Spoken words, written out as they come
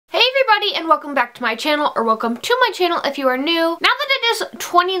everybody, and welcome back to my channel, or welcome to my channel if you are new. Now that it is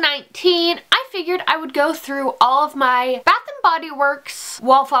 2019, I figured I would go through all of my Bath & Body Works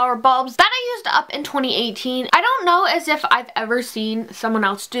Wallflower bulbs that I used up in 2018. I don't know as if I've ever seen someone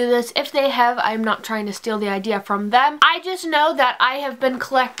else do this. If they have, I'm not trying to steal the idea from them. I just know that I have been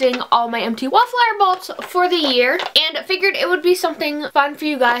collecting all my empty Wallflower bulbs for the year and figured it would be something fun for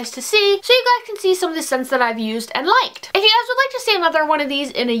you guys to see, so you guys can see some of the scents that I've used and liked. If you guys would like to see another one of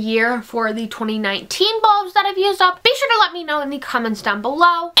these in a year for the 2019 bulbs that I've used up, be sure to let me know in the comments down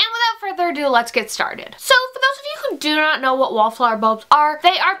below. And without further ado, let's get started. So for those of you who do not know what Wallflower bulbs are,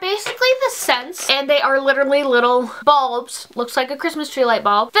 they are basically the scents, and they are literally little bulbs, looks like a Christmas tree light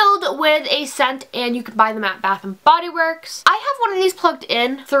bulb, filled with a scent, and you can buy them at Bath & Body Works. I have one of these plugged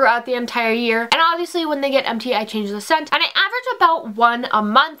in throughout the entire year, and obviously when they get empty, I change the scent, and I average about one a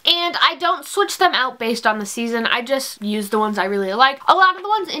month, and I don't switch them out based on the season. I just use the ones I really like. A lot of the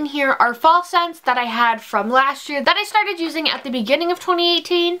ones in here are fall scents that I had from last year that I started using at the beginning of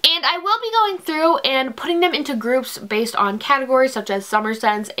 2018, and I will be going through and putting them into groups based on categories such as summer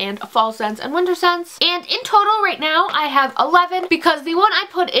scents and fall scents and winter scents. And in total right now I have 11 because the one I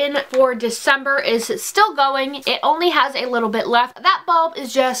put in for December is still going. It only has a little bit left. That bulb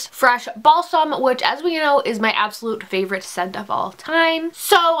is just Fresh Balsam, which as we know is my absolute favorite scent of all time.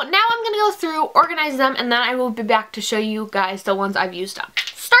 So now I'm going to go through, organize them, and then I will be back to show you guys the ones I've used up.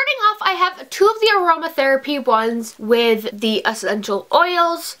 Starting off, I have two of the aromatherapy ones with the essential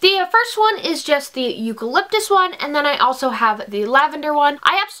oils. The first one is just the eucalyptus one, and then I also have the lavender one.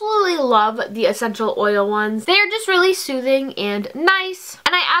 I absolutely love the essential oil ones. They are just really soothing and nice,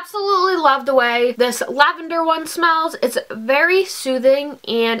 and I absolutely love the way this lavender one smells. It's very soothing,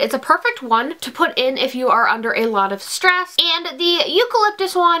 and it's a perfect one to put in if you are under a lot of stress. And the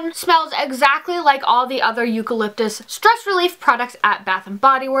eucalyptus one smells exactly like all the other eucalyptus stress relief products at Bath &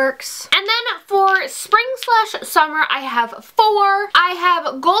 Body Works. And then for spring/summer, I have four. I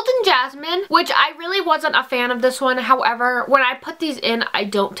have Golden Jasmine, which I really wasn't a fan of this one. However, when I put these in, I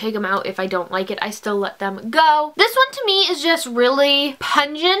don't take them out if I don't like it. I still let them go. This one to me is just really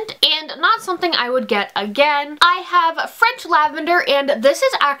pungent and not something I would get again. I have French Lavender, and this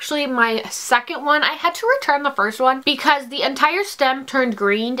is actually my second one. I had to return the first one because the entire stem turned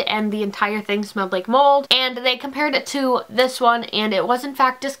green and the entire thing smelled like mold, and they compared it to this one and it was in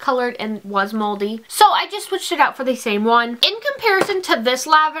fact discolored and was moldy. So I just switched it out for the same one. In comparison to this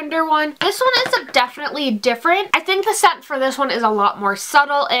lavender one, this one is definitely different. I think the scent for this one is a lot more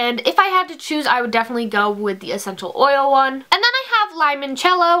subtle, and if I had to choose, I would definitely go with the essential oil one. And then I have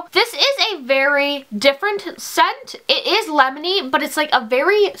Limoncello. This is a very different scent. It is lemony, but it's like a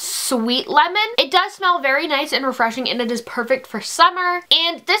very sweet lemon. It does smell very nice and refreshing, and it is perfect for summer.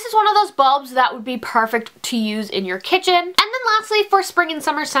 And this is one of those bulbs that would be perfect to use in your kitchen. And then lastly, for spring and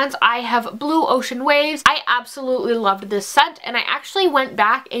summer scents, I have Blue Ocean Waves. I absolutely loved this scent, and I actually went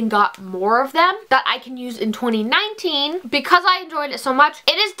back and got more of them that I can use in 2019 because I enjoyed it so much.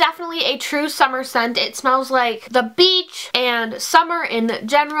 It is definitely a true summer scent. It smells like the beach and summer in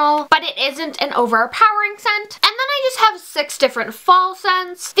general, but it isn't an overpowering scent. And then I just have 6 different fall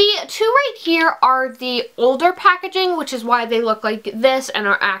scents. The two right here are the older packaging, which is why they look like this and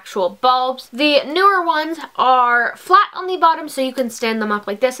are actual bulbs. The newer ones are flat on the bottom, so you can stand them up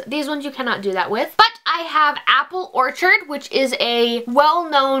like this. These ones you cannot do that with. But I have Apple Orchard, which is a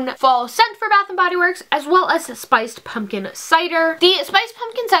well-known fall scent for Bath & Body Works, as well as Spiced Pumpkin Cider. The Spiced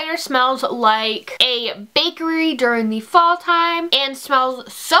Pumpkin Cider smells like a bakery during the fall time and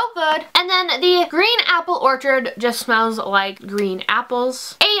smells so good. And then the Green Apple Orchard just smells like green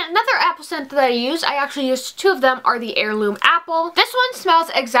apples. Another apple scent that I use, I actually used 2 of them, are the Heirloom Apple. This one smells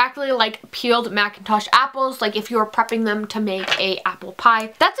exactly like peeled Macintosh apples, like if you were prepping them to make a apple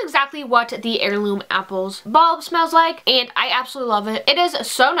pie. That's exactly what the Heirloom Apples bulb smells like, and I absolutely love it. It is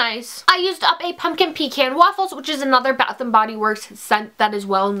so nice. I used up a Pumpkin Pecan Waffles, which is another Bath & Body Works scent that is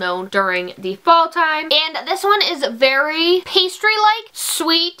well known during the fall time. And this one is very pastry-like,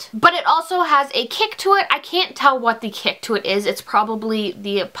 sweet, but it also has a kick to it. I can't tell what the kick to it is. It's probably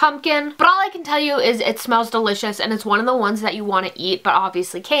the pumpkin, but all I can tell you is it smells delicious, and it's one of the ones that you want to eat but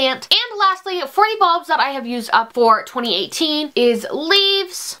obviously can't. And lastly, for the bulbs that I have used up for 2018 is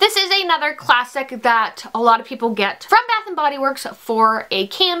Leaves. This is another classic that a lot of people get from Bath & Body Works for a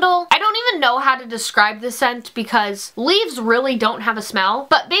candle. I don't even know how to describe the scent because leaves really don't have a smell,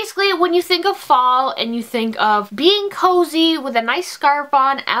 but basically when you think of fall and you think of being cozy with a nice scarf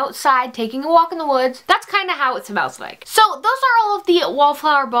tarp on outside, taking a walk in the woods. That's kind of how it smells like. So those are all of the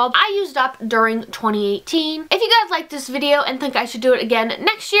wallflower bulbs I used up during 2018. If you guys like this video and think I should do it again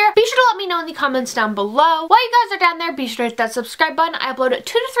next year, be sure to let me know in the comments down below. While you guys are down there, be sure to hit that subscribe button. I upload 2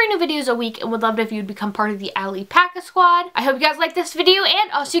 to 3 new videos a week and would love it if you'd become part of the Allie Pack Squad. I hope you guys like this video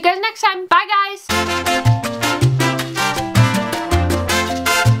and I'll see you guys next time. Bye guys!